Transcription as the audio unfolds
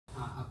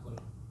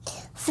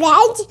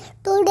Friends,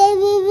 today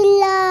we will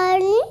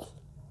learn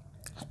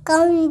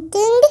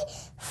counting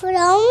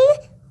from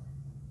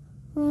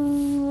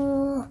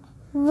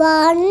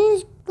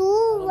 1 to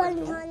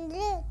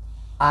 100.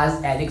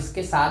 आज एलिक्स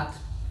के साथ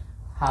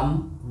हम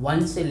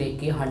 1 से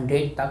लेके 100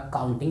 तक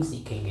काउंटिंग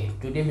सीखेंगे.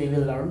 Today we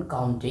will learn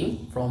counting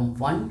from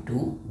 1 to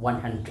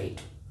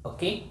 100.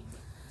 Okay,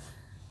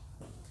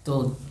 तो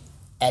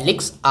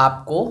एलिक्स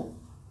आपको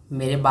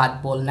मेरे बात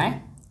बोलना है.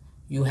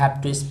 You have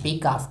to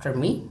speak after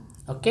me.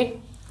 Okay,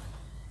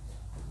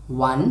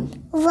 1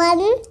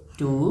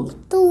 2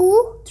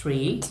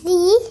 3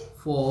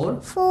 4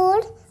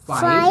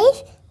 5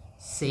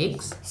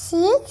 6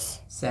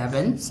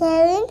 7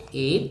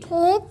 8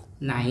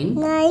 9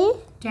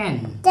 10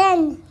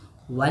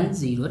 1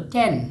 0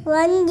 10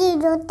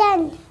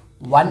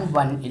 1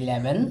 1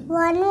 11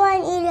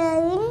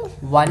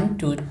 1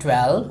 2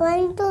 12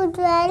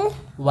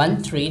 1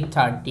 3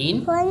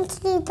 13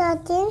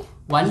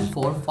 1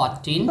 4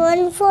 14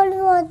 1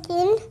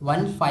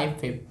 5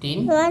 15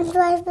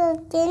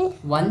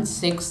 1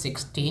 6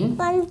 16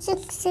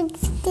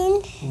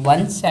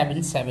 1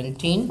 7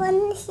 17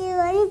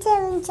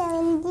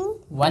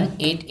 1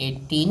 8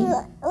 18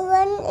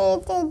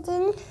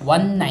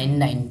 1 9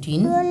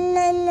 19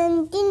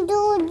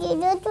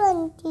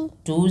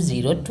 2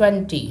 0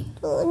 20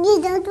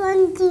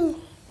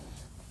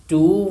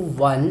 2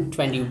 1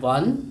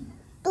 21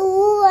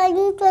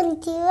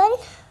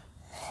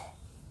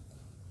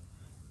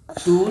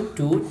 2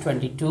 2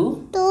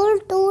 22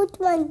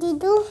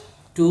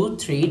 2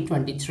 3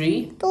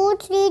 23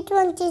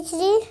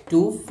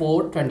 2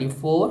 4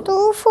 24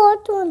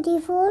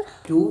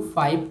 2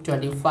 5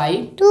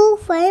 25.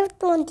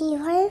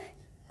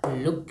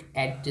 Look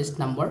at this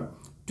number.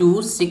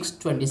 2 6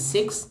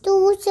 26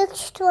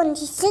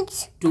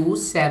 2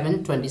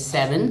 7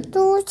 27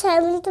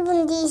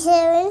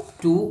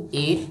 2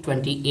 8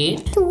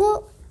 28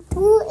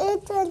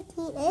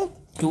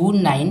 2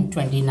 9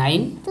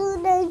 29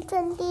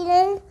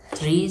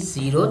 3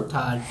 0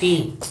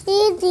 30.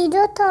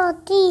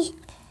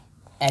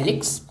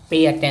 Alex,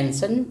 pay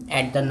attention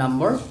at the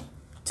number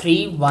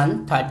 3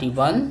 1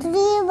 31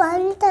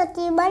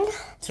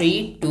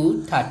 3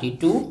 2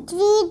 32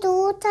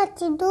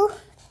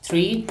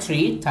 3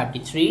 3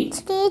 33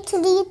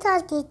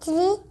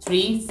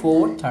 3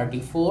 4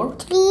 34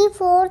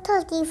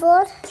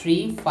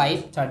 3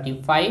 5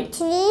 35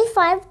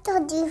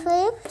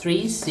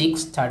 3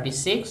 6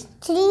 36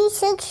 3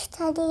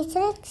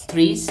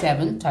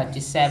 7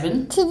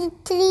 37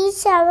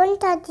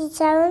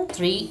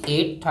 3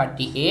 8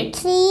 38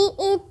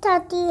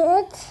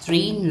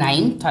 3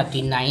 9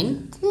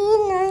 39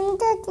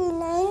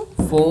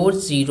 4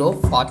 0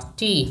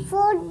 40.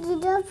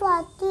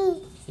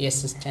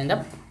 Yes, stand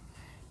up.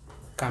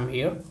 Come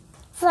here.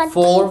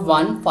 4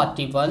 1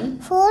 41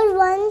 4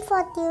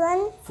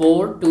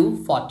 2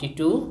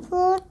 42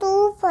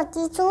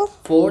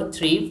 4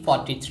 3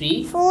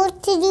 43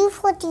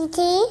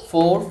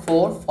 4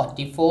 4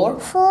 44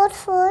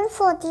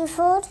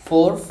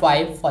 4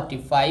 5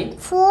 45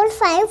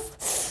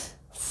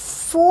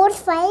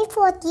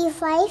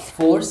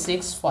 4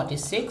 6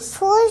 46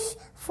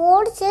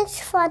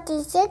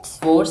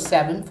 4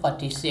 7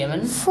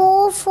 47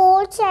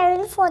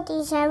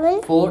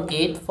 4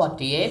 8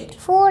 48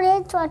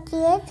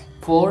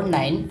 4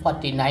 9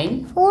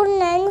 49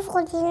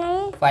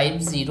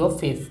 5 0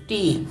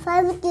 50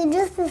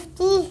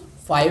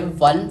 5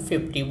 1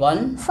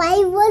 51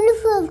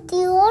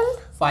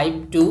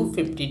 5 2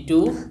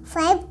 52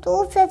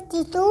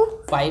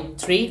 5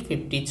 3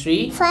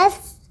 53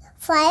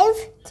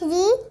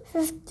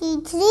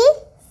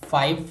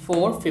 5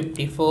 4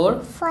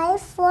 54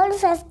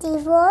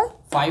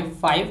 5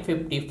 5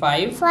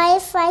 55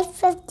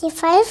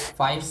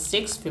 5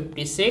 6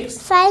 56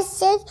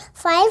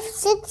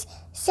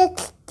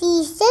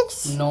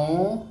 66.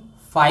 No,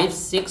 5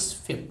 6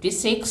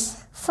 56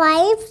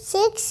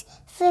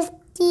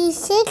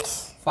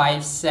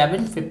 5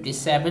 7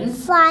 57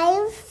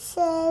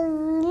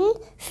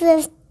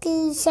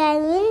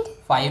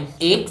 5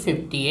 8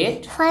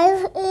 58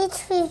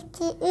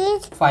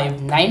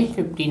 5 9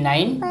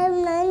 59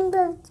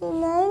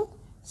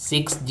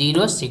 6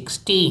 0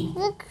 60.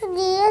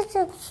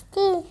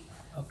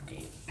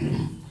 Okay.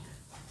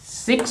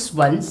 6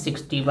 1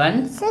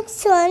 61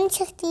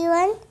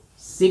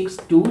 6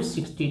 2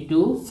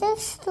 62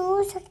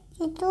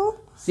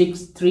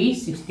 6 3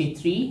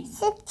 63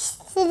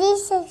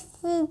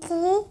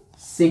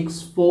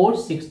 6 4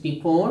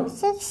 64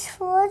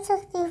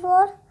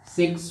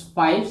 6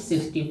 5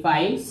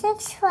 65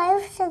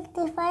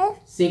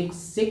 6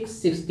 6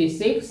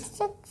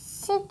 66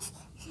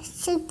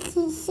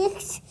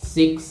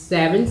 6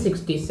 7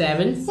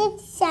 67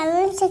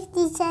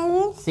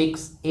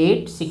 6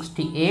 8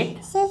 68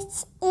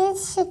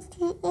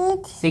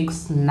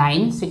 6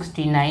 9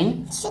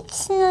 69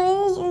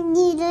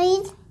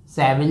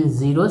 7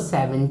 0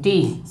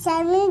 70.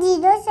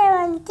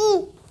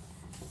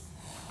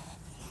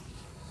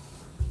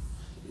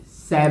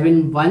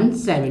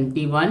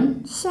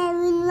 7171,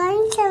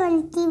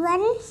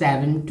 7171,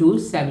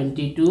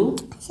 7272,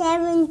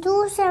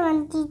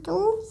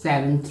 7272,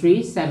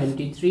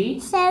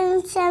 7373,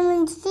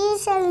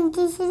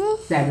 7373,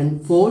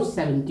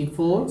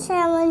 7474,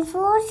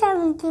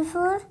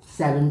 7474,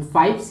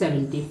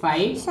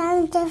 7575, 75,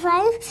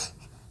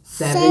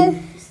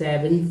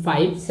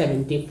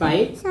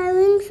 7575,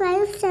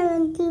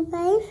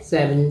 7575,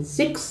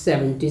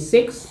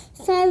 7676,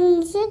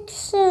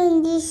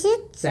 7676,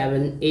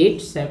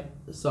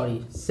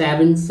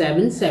 7777,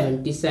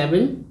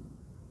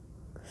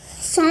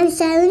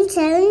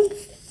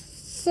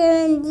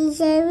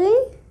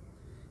 7777,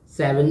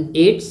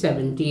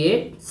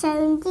 7878,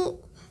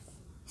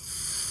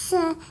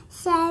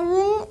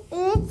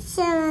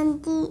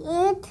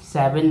 7878,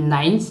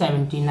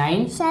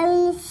 7979,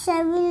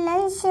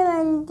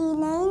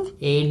 7979,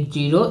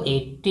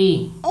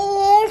 8080,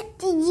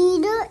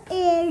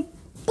 8080,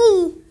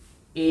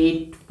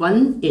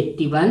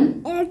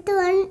 8181,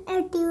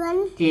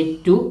 8181,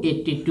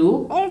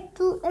 8282,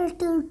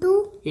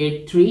 8282,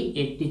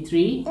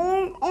 8383,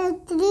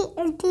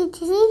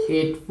 8383,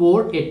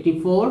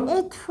 8484,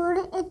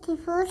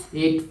 8484,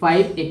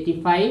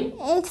 8585,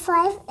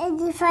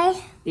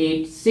 8585,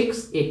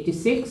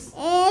 8686,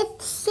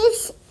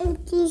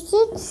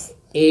 8686,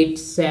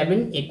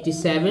 8787,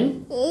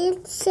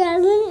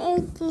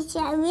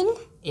 8787,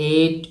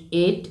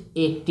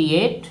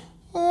 8888,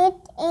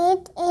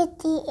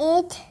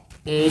 8888,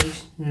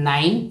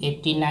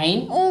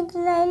 8989,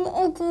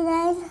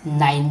 8989,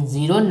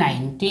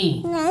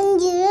 9090,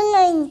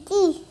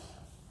 9090,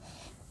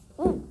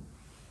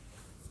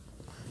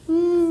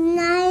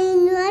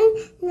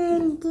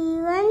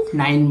 9191,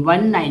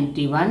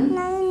 9191,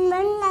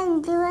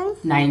 9191,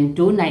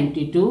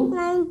 9292,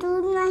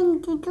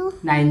 9292,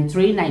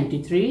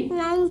 9393,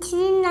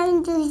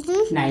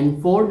 9393,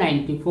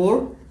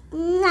 9494,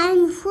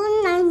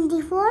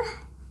 9494,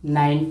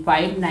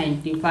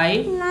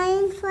 9595,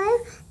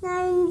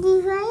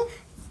 9595,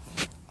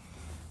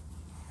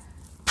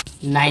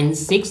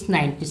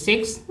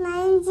 9696,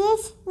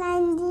 9696,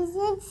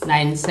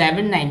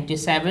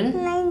 9797,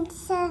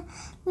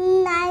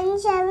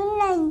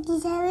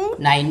 9797,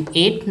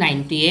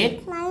 9898,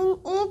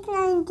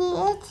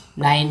 9898,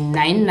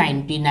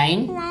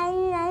 9999,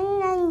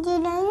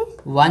 9999,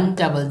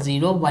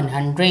 100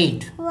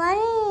 100.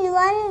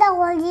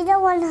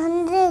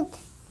 100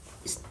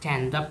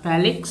 Stand up,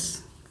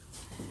 Alix.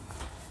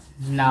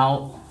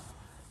 Now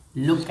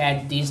look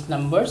at these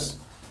numbers.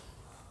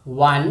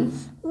 1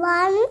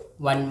 1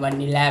 1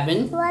 1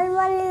 11, 1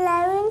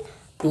 11,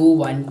 2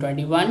 1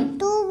 21,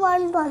 2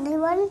 1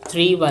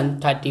 3 1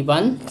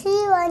 31,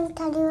 3 1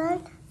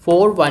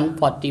 4 1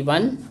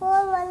 41,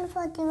 4 1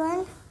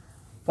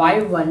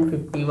 5 1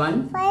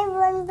 51, 5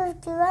 1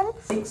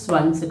 6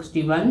 1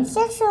 61,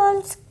 6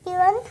 1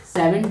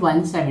 7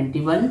 1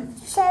 71,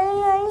 7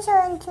 1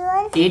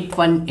 8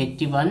 1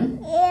 81,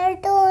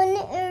 8 1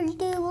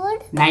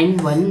 9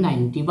 1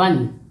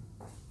 91,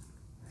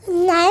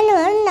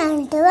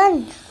 9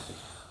 1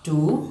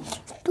 2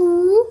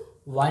 2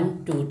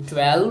 1 2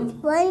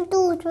 12, 1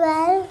 2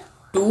 12,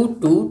 2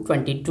 2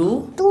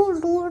 22,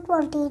 2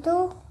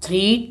 22,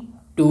 3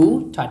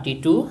 2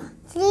 32,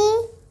 3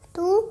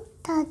 2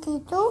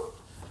 32,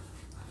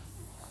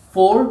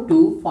 4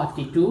 2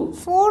 42,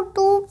 4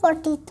 2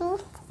 42,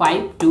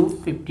 5 2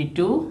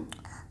 52,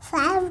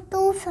 5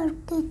 2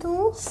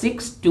 52,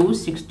 6 2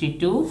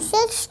 62,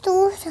 6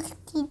 2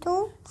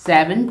 62,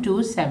 7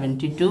 2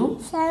 72,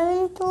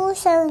 7 2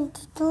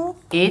 72,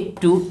 8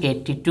 2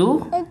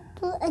 82, 8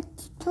 2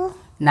 82,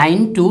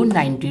 9 2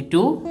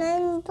 92.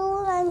 9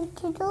 2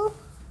 92,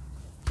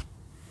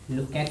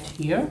 Look at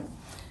here.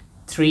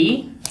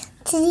 3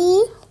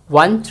 3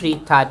 1 3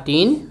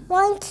 13,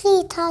 1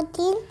 3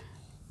 13,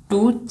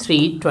 2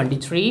 3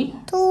 23,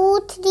 2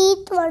 3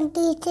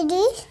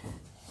 23,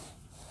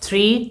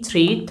 3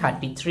 3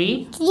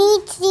 33, 3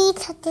 3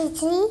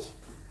 33,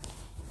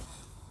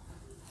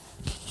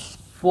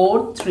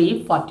 4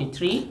 3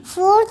 43,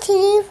 4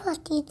 3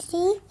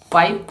 43,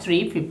 5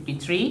 3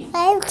 53,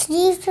 5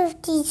 3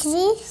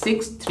 53,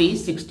 6 3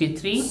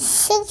 63,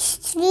 6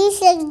 3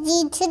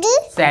 63,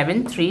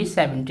 7 3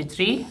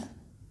 73,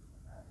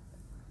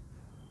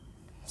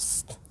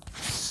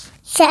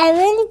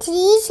 7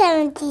 3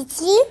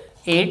 73,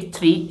 8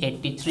 3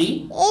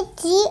 83, 8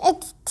 3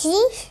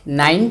 83,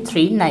 9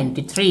 3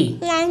 93.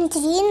 9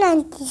 3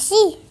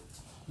 93,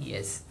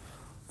 Yes.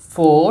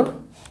 4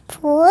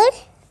 4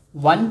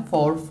 1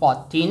 4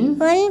 14,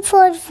 1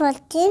 4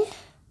 14,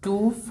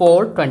 2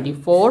 4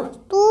 24,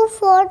 2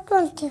 4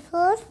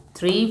 24,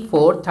 3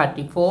 4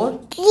 34,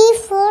 3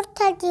 4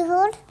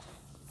 34,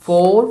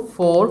 4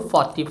 4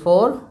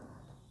 44,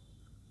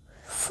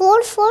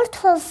 4 4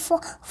 4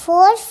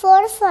 4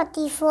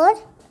 44,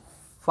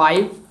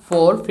 5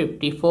 4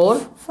 54,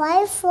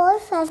 5 4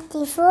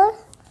 54,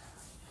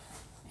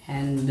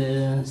 and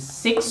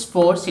 6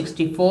 4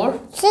 64,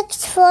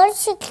 6 4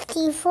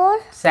 64,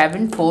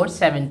 7 4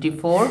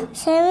 74,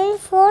 7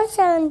 4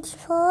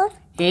 74,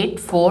 8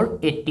 4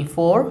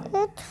 84.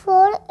 8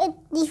 4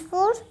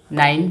 84.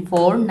 9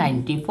 4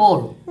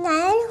 94.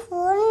 9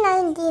 4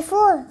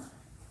 94.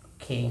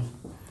 Okay.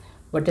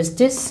 What is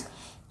this?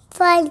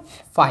 5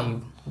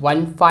 5.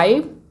 1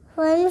 5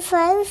 1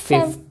 5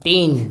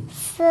 15.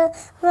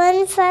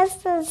 1 5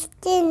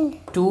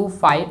 15. 2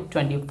 5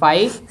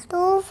 25.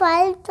 2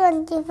 5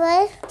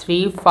 25.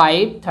 3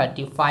 5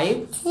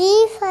 35.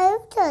 3 5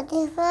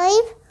 35.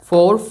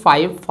 4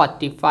 5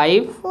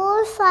 45.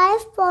 4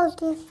 5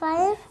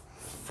 45.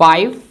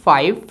 5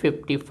 5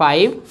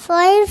 55.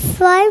 5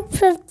 5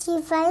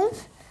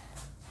 55.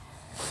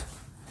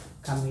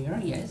 Come here,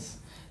 yes.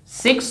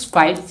 6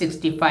 5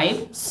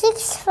 65.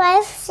 6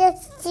 5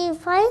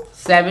 65.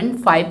 7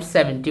 5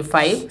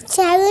 75.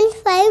 7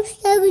 5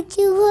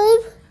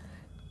 75.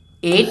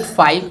 8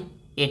 5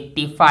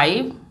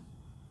 85.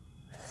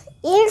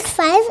 8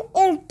 5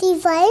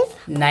 85.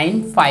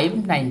 9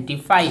 5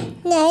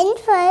 95. 9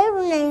 5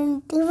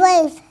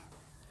 95.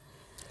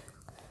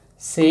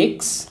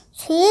 6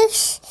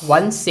 6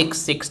 1 6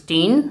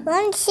 16.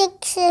 1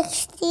 6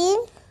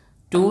 16.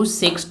 2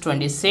 6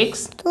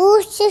 26.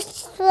 2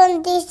 6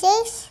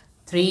 26.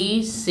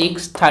 3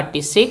 6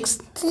 36.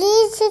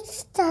 3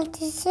 6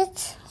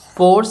 36.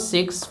 4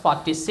 6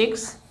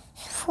 46.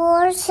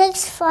 4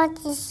 6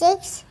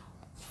 46.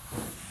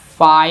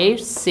 5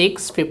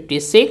 6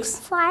 56.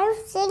 5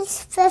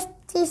 6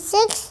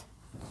 56.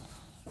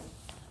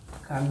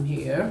 Come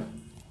here.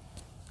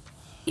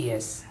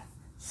 Yes.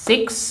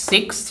 6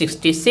 6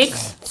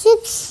 66.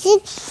 6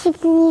 6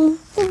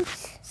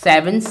 66.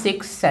 7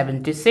 6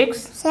 76.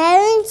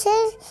 7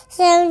 6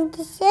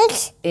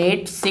 76.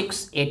 8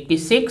 6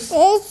 86.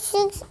 8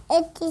 6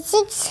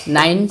 86.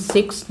 9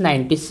 6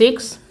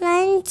 96.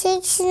 9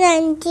 6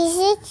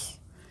 96.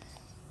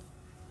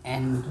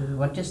 And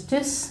what is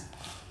this?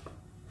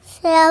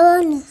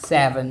 7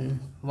 7.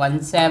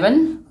 1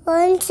 7.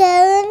 1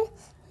 7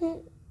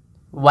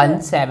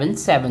 1 7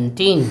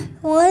 17.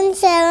 1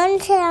 7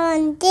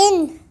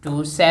 17.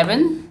 2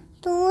 7.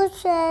 2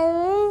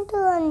 7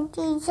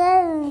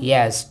 27.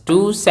 Yes.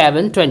 2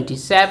 7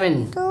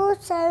 27. 2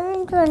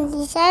 7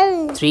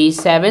 27. 3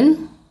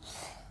 7.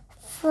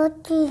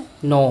 40.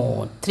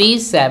 No. 3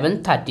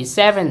 7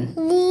 37.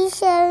 3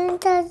 7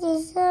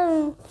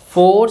 37.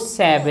 4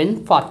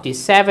 7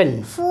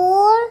 47.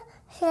 4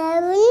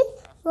 7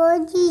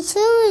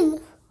 47.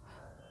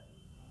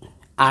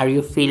 Are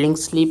you feeling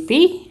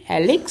sleepy,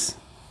 Alix?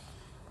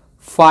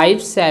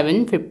 5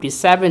 7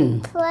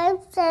 57. 5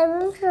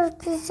 7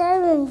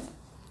 57.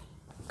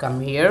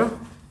 Come here.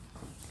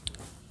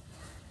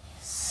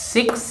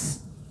 6.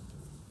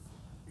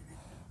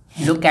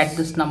 Look at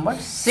this number.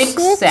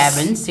 6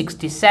 7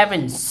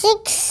 67.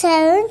 6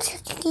 7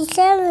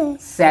 67.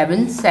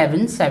 7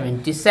 7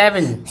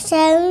 77.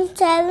 7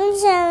 7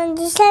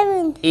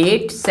 77.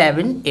 8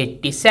 7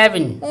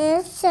 87.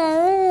 8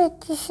 7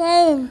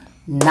 87.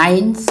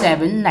 9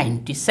 7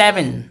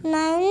 97.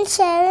 9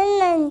 7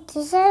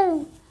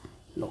 97.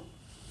 No.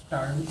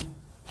 Turn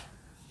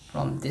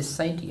from this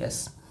side.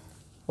 Yes.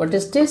 What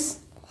is this?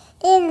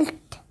 8.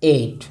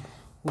 8.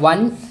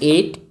 1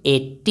 8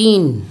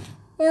 18.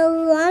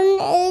 1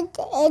 8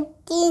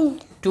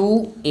 18.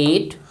 2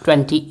 8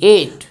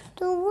 28.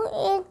 2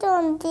 8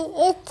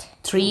 28.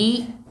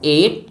 3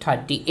 8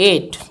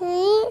 38.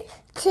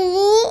 3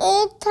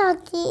 8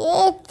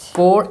 38.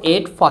 4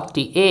 8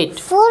 48.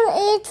 4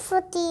 8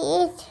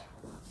 48.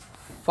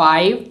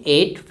 5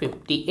 8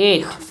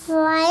 58.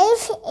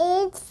 5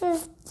 8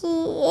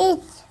 58.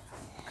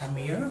 Come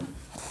here.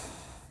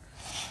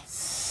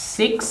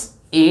 6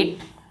 8.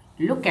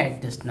 Look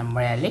at this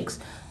number, Alix.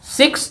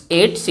 6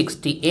 8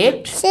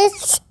 68.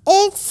 6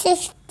 8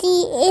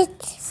 68.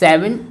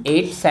 7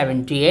 8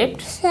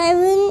 78.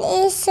 7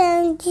 8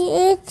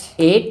 78.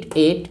 8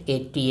 8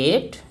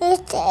 88.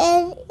 8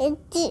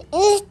 8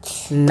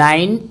 88.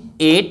 9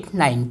 8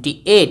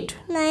 98.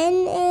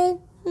 9 8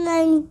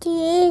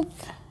 98.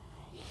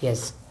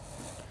 Yes.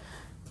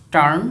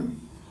 Turn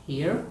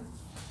here.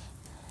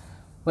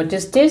 What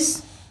is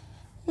this?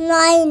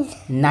 9.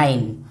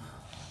 9.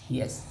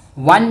 Yes.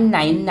 1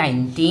 9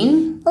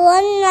 19.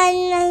 1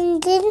 9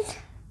 19.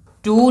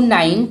 2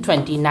 9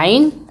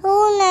 29.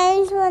 2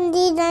 9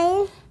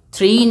 29.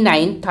 3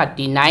 9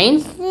 39.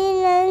 3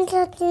 9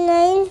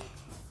 39.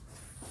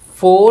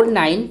 4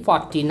 9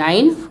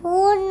 49.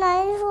 4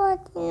 9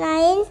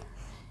 49.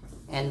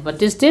 And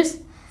what is this?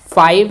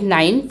 5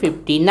 9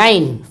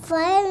 59.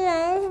 5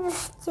 9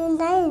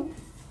 59.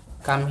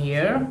 Come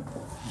here.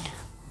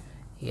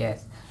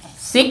 Yes.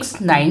 6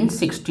 9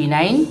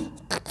 69.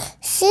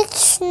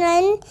 6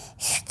 9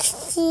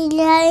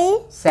 69.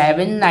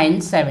 7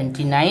 9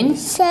 79.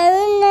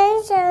 7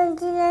 9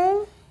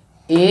 79.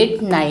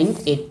 8 9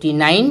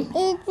 89.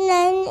 8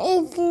 9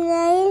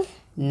 89.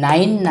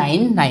 9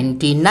 9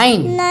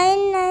 99.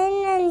 9 9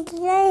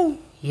 99.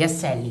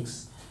 Yes एलिक्स,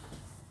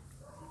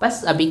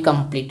 बस अभी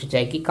complete हो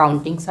जाएगी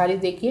counting सारी.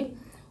 देखिए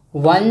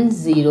 1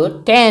 0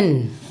 10.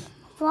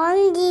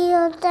 1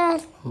 0 10.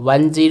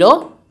 1 0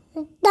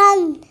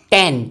 10.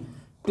 10.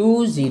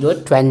 2 0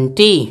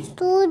 20.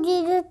 2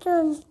 0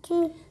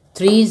 20.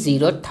 3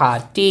 0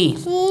 30.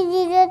 3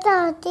 0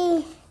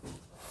 30.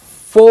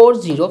 4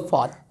 0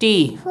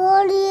 40.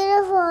 4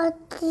 0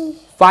 40.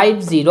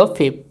 5 0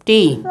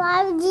 50.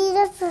 5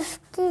 0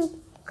 50.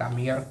 Come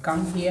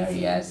here,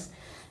 yes.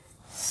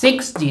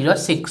 6 0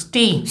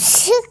 60.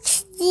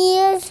 6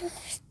 0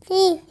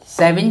 60.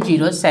 7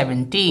 0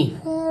 70.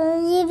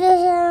 7 0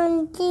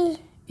 70.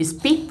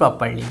 Speak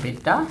properly,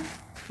 beta.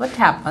 What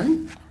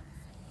happened?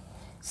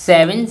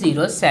 7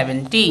 0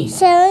 70.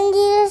 7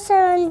 0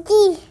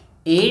 70.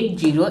 8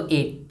 0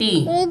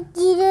 80. 8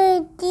 0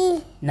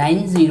 80.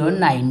 9 0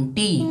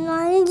 90.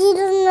 9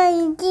 0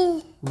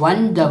 90.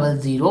 1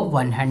 0 0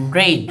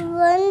 100.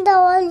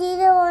 1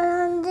 0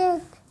 100.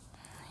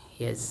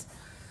 Yes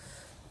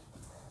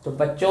तो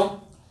बच्चों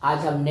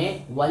आज हमने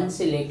 1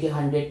 से लेके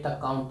 100 तक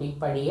काउंटिंग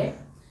पढ़ी है।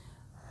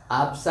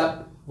 आप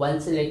सब 1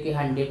 से लेके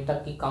 100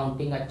 तक की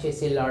काउंटिंग अच्छे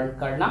से लर्न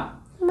करना।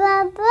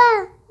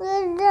 पापा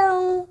गिर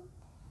जाऊं।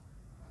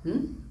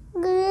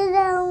 गिर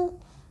जाऊं।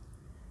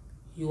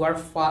 You are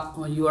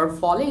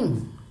falling.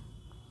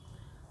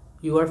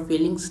 You are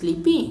feeling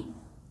sleepy.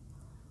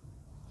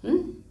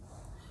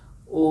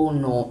 Oh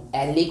no,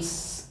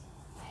 Alix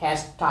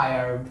has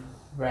tired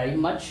very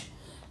much.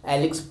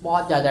 Alix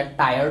बहुत ज़्यादा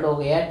tired हो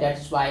गया.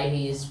 That's why he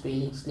is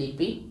feeling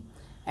sleepy,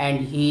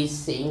 and he is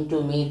saying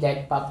to me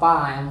that Papa,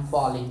 I am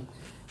falling.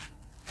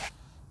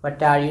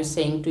 What are you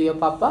saying to your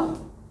Papa?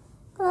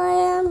 I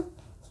am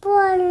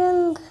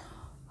falling.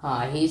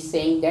 He is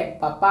saying that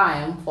Papa, I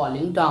am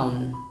falling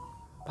down.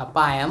 Papa,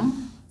 I am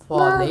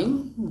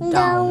falling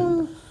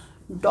down.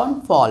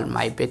 Don't fall,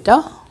 my beta.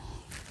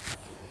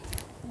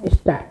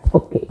 Start.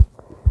 Okay.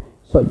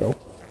 सो जाओ।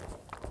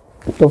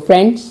 तो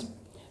friends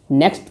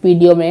next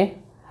video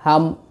में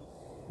हम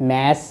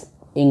maths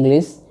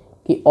English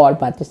की और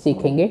बातें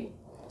सीखेंगे।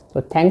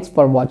 तो thanks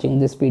for watching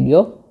this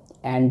video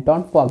and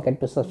don't forget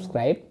to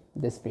subscribe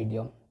this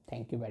video.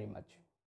 Thank you very much.